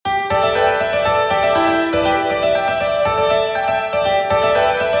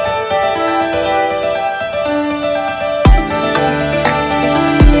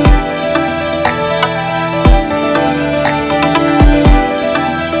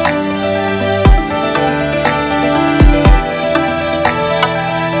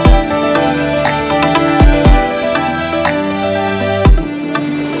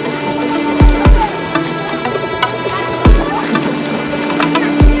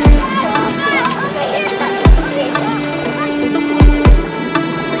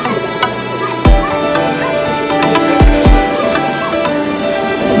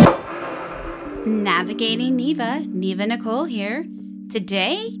Eva Nicole here.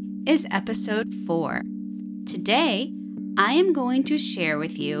 Today is episode 4. Today, I am going to share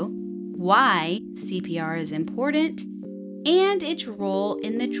with you why CPR is important and its role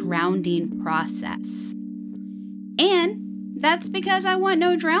in the drowning process. And that's because I want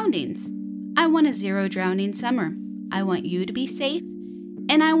no drownings. I want a zero drowning summer. I want you to be safe,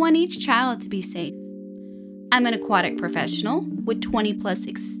 and I want each child to be safe. I'm an aquatic professional with 20 plus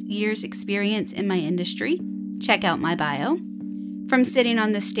years experience in my industry. Check out my bio. From sitting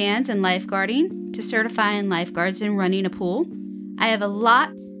on the stands and lifeguarding to certifying lifeguards and running a pool, I've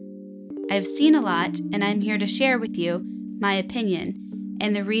seen a lot, and I'm here to share with you my opinion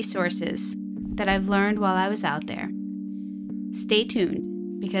and the resources that I've learned while I was out there. Stay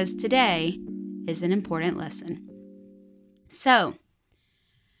tuned, because today is an important lesson. So,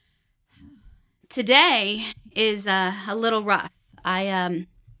 today is a little rough. I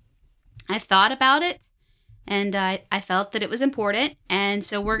thought about it, and I felt that it was important, and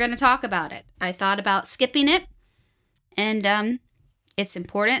so we're going to talk about it. I thought about skipping it, and it's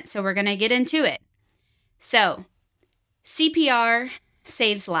important, so we're going to get into it. So, CPR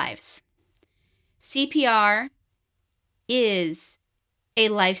saves lives. CPR is a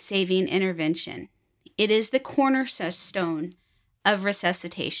life-saving intervention. It is the cornerstone of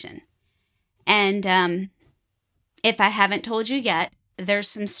resuscitation. And if I haven't told you yet, there's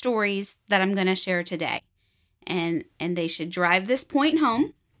some stories that I'm going to share today. And they should drive this point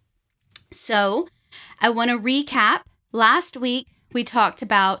home. So I want to recap. Last week, we talked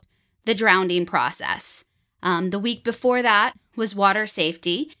about the drowning process. The week before that was water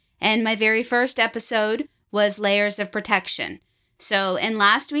safety. And my very first episode was layers of protection. So in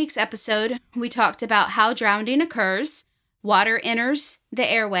last week's episode, we talked about how drowning occurs. Water enters the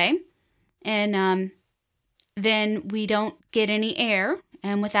airway, and then we don't get any air.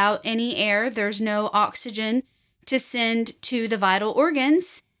 And without any air, there's no oxygen to send to the vital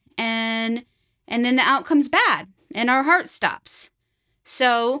organs. And then the outcome's bad, and our heart stops.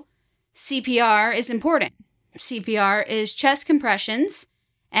 So CPR is important. CPR is chest compressions,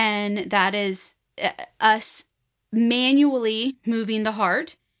 and that is us manually moving the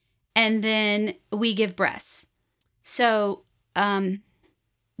heart, and then we give breaths. So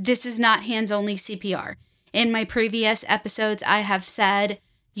this is not hands-only CPR. In my previous episodes, I have said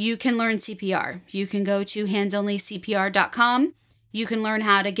you can learn CPR. You can go to handsonlycpr.com. You can learn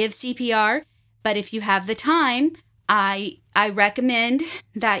how to give CPR, but if you have the time, I recommend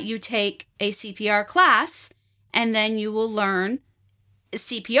that you take a CPR class, and then you will learn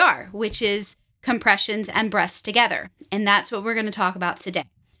CPR, which is compressions and breaths together. And that's what we're going to talk about today.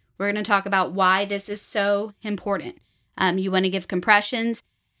 We're going to talk about why this is so important. You want to give compressions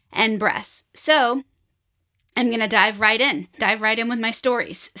and breaths. So I'm going to dive right in with my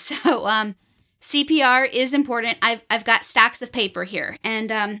stories. So CPR is important. I've got stacks of paper here,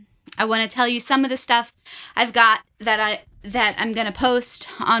 and I want to tell you some of the stuff I've got that I'm going to post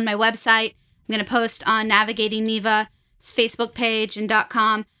on my website. I'm going to post on Navigating Neva's Facebook page and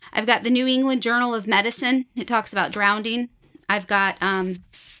 .com. I've got the New England Journal of Medicine. It talks about drowning. I've got I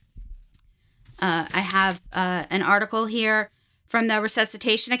have an article here from the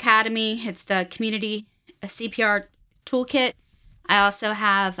Resuscitation Academy. It's the Community CPR Toolkit. I also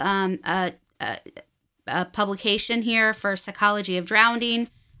have a publication here for Psychology of Drowning.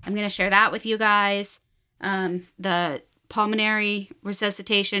 I'm going to share that with you guys. The Pulmonary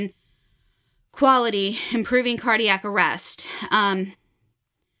Resuscitation Quality, Improving Cardiac Arrest.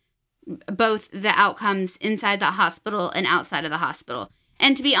 Both the outcomes inside the hospital and outside of the hospital.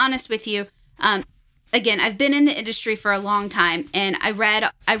 And to be honest with you, again, I've been in the industry for a long time, and I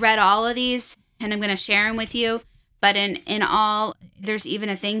read all of these, and I'm going to share them with you. But in all, there's even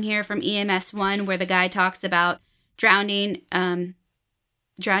a thing here from EMS1 where the guy talks about drowning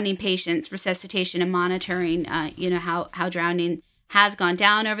patients, resuscitation, and monitoring. How drowning has gone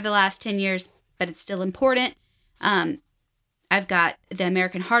down over the last 10 years, but it's still important. I've got the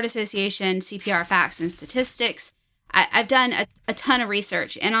American Heart Association, CPR Facts and Statistics. I've done a ton of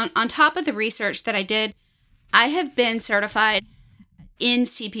research. And on top of the research that I did, I have been certified in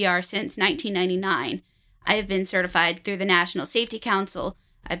CPR since 1999. I have been certified through the National Safety Council.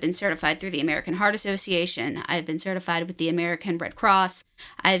 I've been certified through the American Heart Association. I've been certified with the American Red Cross.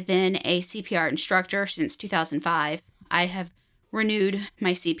 I've been a CPR instructor since 2005. I have renewed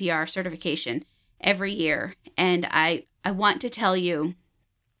my CPR certification every year. And I want to tell you,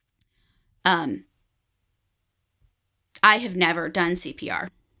 I have never done CPR.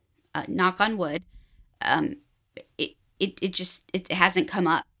 Knock on wood. It hasn't come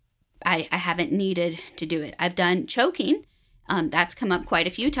up. I haven't needed to do it. I've done choking. That's come up quite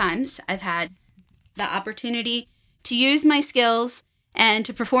a few times. I've had the opportunity to use my skills and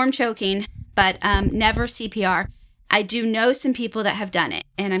to perform choking, but never CPR. I do know some people that have done it,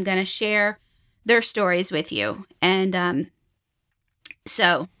 and I'm going to share their stories with you. And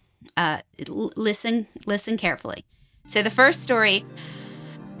so listen carefully. So the first story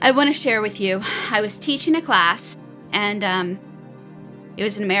I want to share with you, I was teaching a class, and it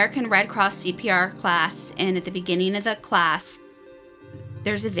was an American Red Cross CPR class, and at the beginning of the class,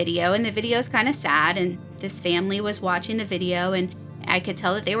 there's a video, and the video is kind of sad, and this family was watching the video, and I could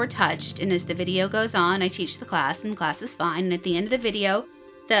tell that they were touched. And as the video goes on, I teach the class, and the class is fine. And at the end of the video,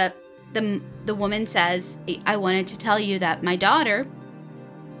 the woman says, I wanted to tell you that my daughter,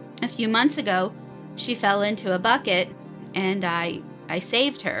 a few months ago, she fell into a bucket, and I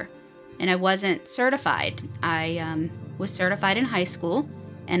saved her, and I wasn't certified. I was certified in high school,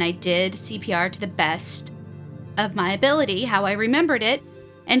 and I did CPR to the best of my ability, how I remembered it,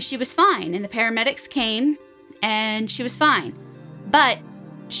 and she was fine. And the paramedics came, and she was fine. But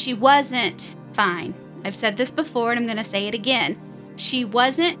she wasn't fine. I've said this before, and I'm going to say it again. She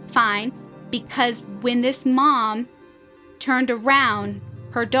wasn't fine because when this mom turned around,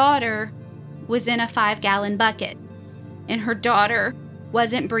 her daughter was in a 5-gallon bucket, and her daughter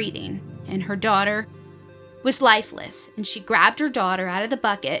wasn't breathing, and her daughter was lifeless. And she grabbed her daughter out of the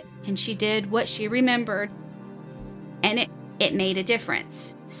bucket, and she did what she remembered, and it made a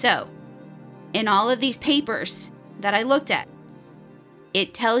difference. So, in all of these papers that I looked at,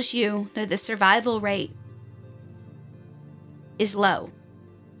 it tells you that the survival rate is low.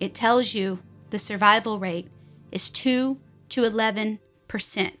 It tells you the survival rate is 2 to 11%.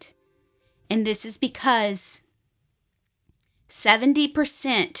 And this is because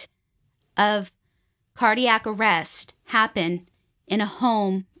 70% of cardiac arrest happen in a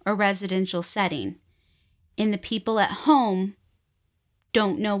home or residential setting. And the people at home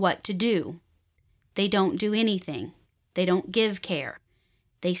don't know what to do. They don't do anything. They don't give care.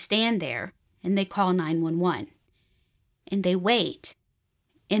 They stand there and they call 911. And they wait.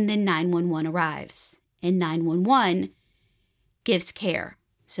 And then 911 arrives. And 911 gives care.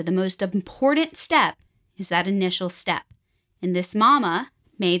 So the most important step is that initial step. And this mama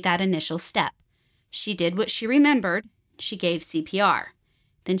made that initial step. She did what she remembered. She gave CPR.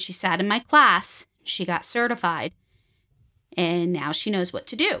 Then she sat in my class. She got certified. And now she knows what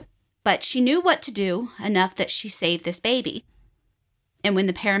to do. But she knew what to do enough that she saved this baby. And when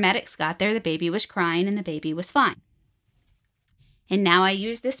the paramedics got there, the baby was crying and the baby was fine. And now I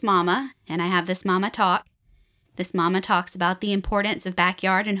use this mama, and I have this mama talk. This mama talks about the importance of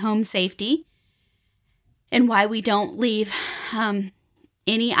backyard and home safety and why we don't leave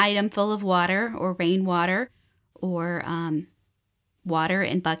any item full of water or rainwater or water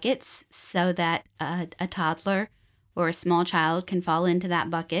in buckets so that a toddler or a small child can fall into that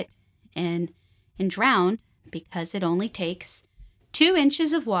bucket and drown, because it only takes 2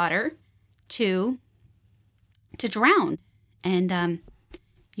 inches of water to drown. And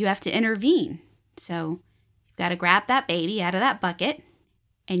you have to intervene. So you've got to grab that baby out of that bucket,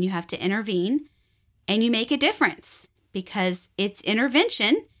 and you have to intervene, and you make a difference, because it's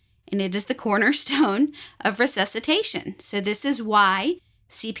intervention, and it is the cornerstone of resuscitation. So this is why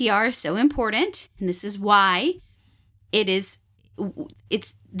CPR is so important, and this is why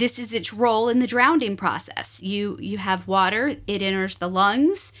this is its role in the drowning process. You have water, it enters the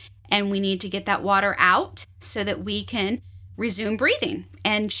lungs, and we need to get that water out so that we can resume breathing.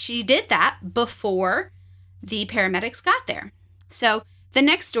 And she did that before the paramedics got there. So the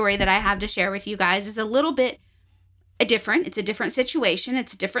next story that I have to share with you guys is a little bit different. It's a different situation.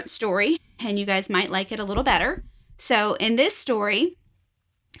 It's a different story, and you guys might like it a little better. So in this story,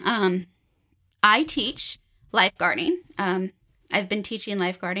 I teach lifeguarding. I've been teaching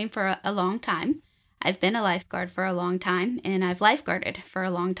lifeguarding for a long time. I've been a lifeguard for a long time, and I've lifeguarded for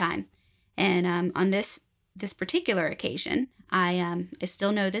a long time. And on this particular occasion, I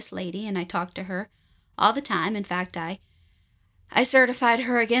still know this lady, and I talk to her all the time. In fact, I certified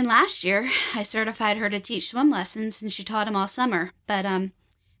her again last year. I certified her to teach swim lessons, and she taught them all summer. But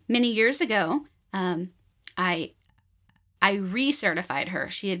many years ago, I recertified her.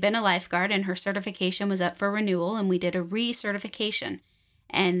 She had been a lifeguard, and her certification was up for renewal, and we did a recertification.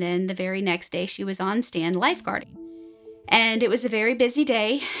 And then the very next day, she was on stand lifeguarding. And it was a very busy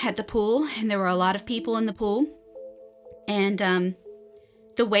day at the pool, and there were a lot of people in the pool. And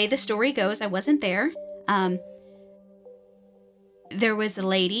the way the story goes, I wasn't there. There was a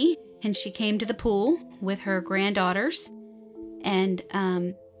lady, and she came to the pool with her granddaughters. And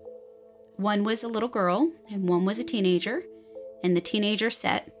one was a little girl, and one was a teenager. And the teenager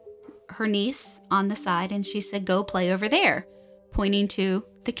set her niece on the side, and she said, "Go play over there," pointing to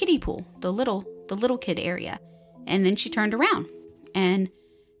the kiddie pool, the little kid area. And then she turned around, and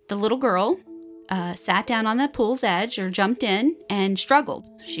the little girl sat down on the pool's edge, or jumped in, and struggled.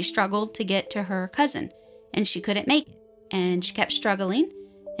 She struggled to get to her cousin, and she couldn't make it. And she kept struggling,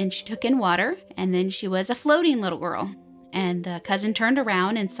 and she took in water, and then she was a floating little girl. And the cousin turned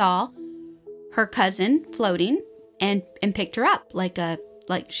around and saw her cousin floating, and picked her up like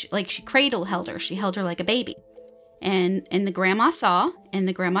she held her. She held her like a baby. And the grandma saw, and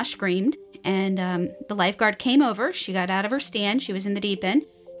the grandma screamed, and the lifeguard came over. She got out of her stand. She was in the deep end.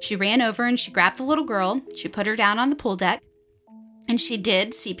 She ran over and she grabbed the little girl. She put her down on the pool deck, and she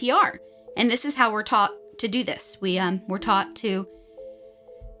did CPR. And this is how we're taught to do this. We're taught to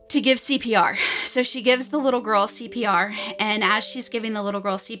give CPR. So she gives the little girl CPR, and as she's giving the little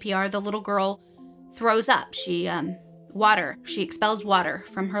girl CPR, the little girl throws up. She expels water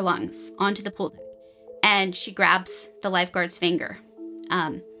from her lungs onto the pool deck, and she grabs the lifeguard's finger.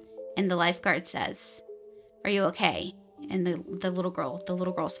 And the lifeguard says, "Are you okay?" And the little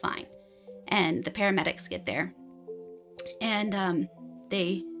girl's fine. And the paramedics get there, and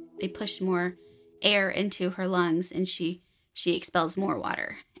they push more air into her lungs, and she expels more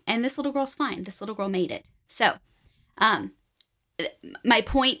water. And this little girl's fine. This little girl made it. So, my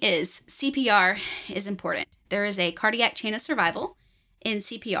point is, CPR is important. There is a cardiac chain of survival in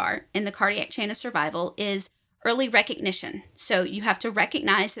CPR, and the cardiac chain of survival is early recognition. So you have to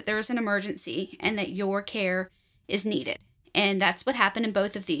recognize that there is an emergency and that your care is needed. And that's what happened in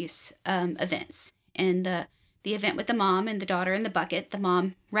both of these events. In the event with the mom and the daughter in the bucket, the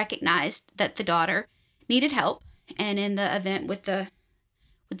mom recognized that the daughter needed help. And in the event with the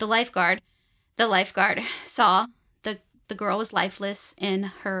lifeguard saw the girl was lifeless in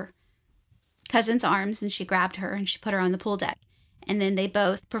her cousin's arms, and she grabbed her and she put her on the pool deck. And then they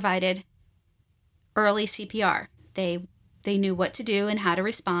both provided early CPR. They knew what to do and how to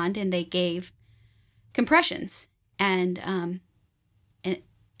respond, and they gave compressions. And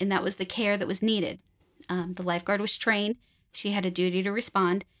that was the care that was needed. The lifeguard was trained. She had a duty to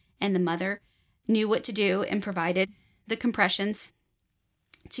respond, and the mother knew what to do and provided the compressions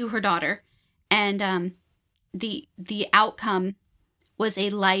to her daughter. And the outcome was a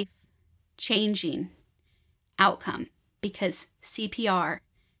life-changing outcome, because CPR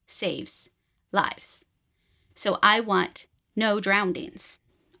saves lives. So I want no drownings.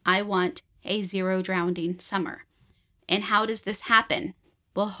 I want a zero drowning summer. And how does this happen?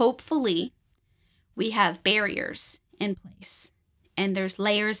 Well, hopefully we have barriers in place, and there's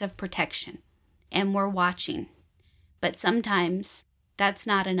layers of protection, and we're watching. But sometimes that's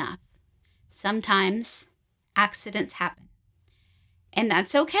not enough. Sometimes accidents happen, and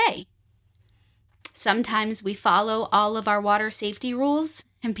that's okay. Sometimes we follow all of our water safety rules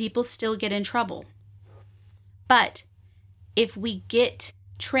and people still get in trouble. But if we get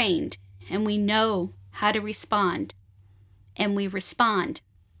trained and we know how to respond, and we respond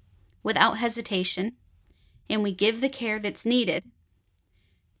without hesitation, and we give the care that's needed,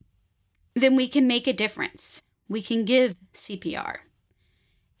 then we can make a difference. We can give CPR,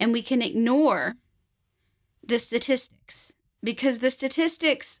 and we can ignore the statistics, because the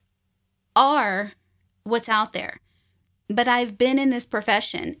statistics are what's out there. But I've been in this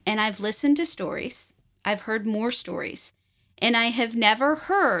profession, and I've listened to stories. I've heard more stories, and I have never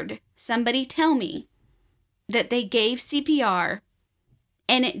heard somebody tell me that they gave CPR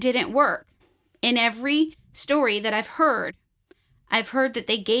and it didn't work. In every story that I've heard that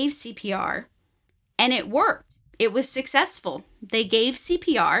they gave CPR and it worked. It was successful. They gave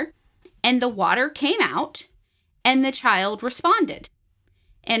CPR and the water came out and the child responded.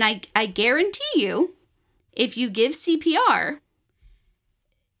 And I guarantee you, if you give CPR,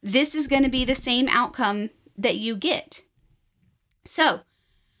 this is going to be the same outcome that you get. So,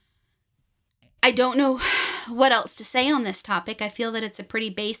 I don't know what else to say on this topic. I feel that it's a pretty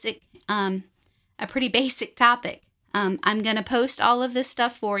basic topic. I'm going to post all of this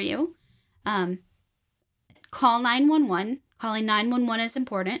stuff for you. Call 911. Calling 911 is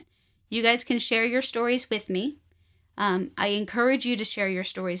important. You guys can share your stories with me. I encourage you to share your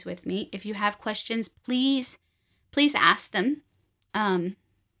stories with me. If you have questions, please ask them.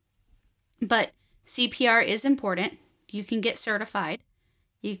 But CPR is important. You can get certified.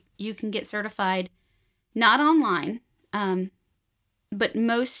 You can get certified not online, but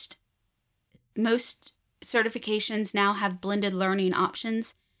most certifications now have blended learning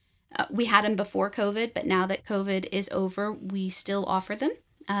options. We had them before COVID, but now that COVID is over, we still offer them.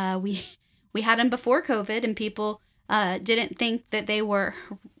 We had them before COVID, and people didn't think that they were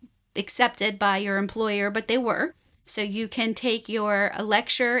accepted by your employer, but they were. So you can take your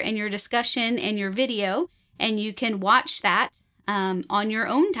lecture and your discussion and your video, and you can watch that on your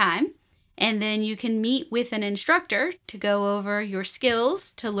own time, And then you can meet with an instructor to go over your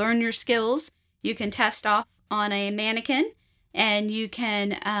skills, to learn your skills. You can test off on a mannequin, and you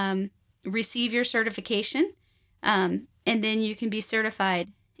can receive your certification. And then you can be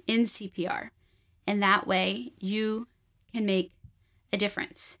certified in CPR. And that way you can make a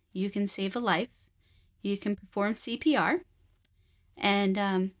difference. You can save a life. You can perform CPR. And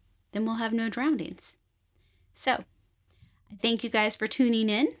then we'll have no drownings. So, I thank you guys for tuning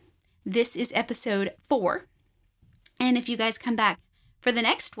in. This is episode 4. And if you guys come back for the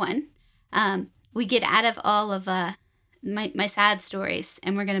next one, we get out of all of my sad stories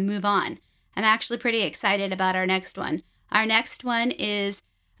and we're going to move on. I'm actually pretty excited about our next one. Our next one is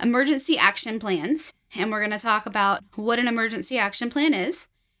emergency action plans. And we're going to talk about what an emergency action plan is.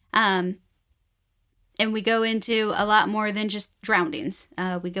 And we go into a lot more than just drownings.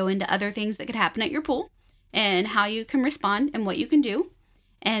 We go into other things that could happen at your pool and how you can respond and what you can do.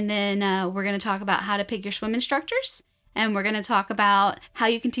 And then we're going to talk about how to pick your swim instructors. And we're going to talk about how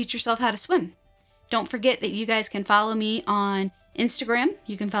you can teach yourself how to swim. Don't forget that you guys can follow me on Instagram.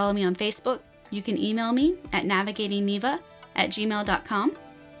 You can follow me on Facebook. You can email me at navigatingneva@gmail.com.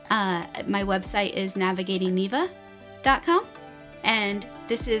 My website is navigatingneva.com. And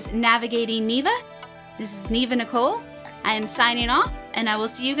this is Navigating Neva. This is Neva Nicole. I am signing off, and I will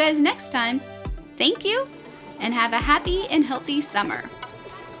see you guys next time. Thank you, and have a happy and healthy summer.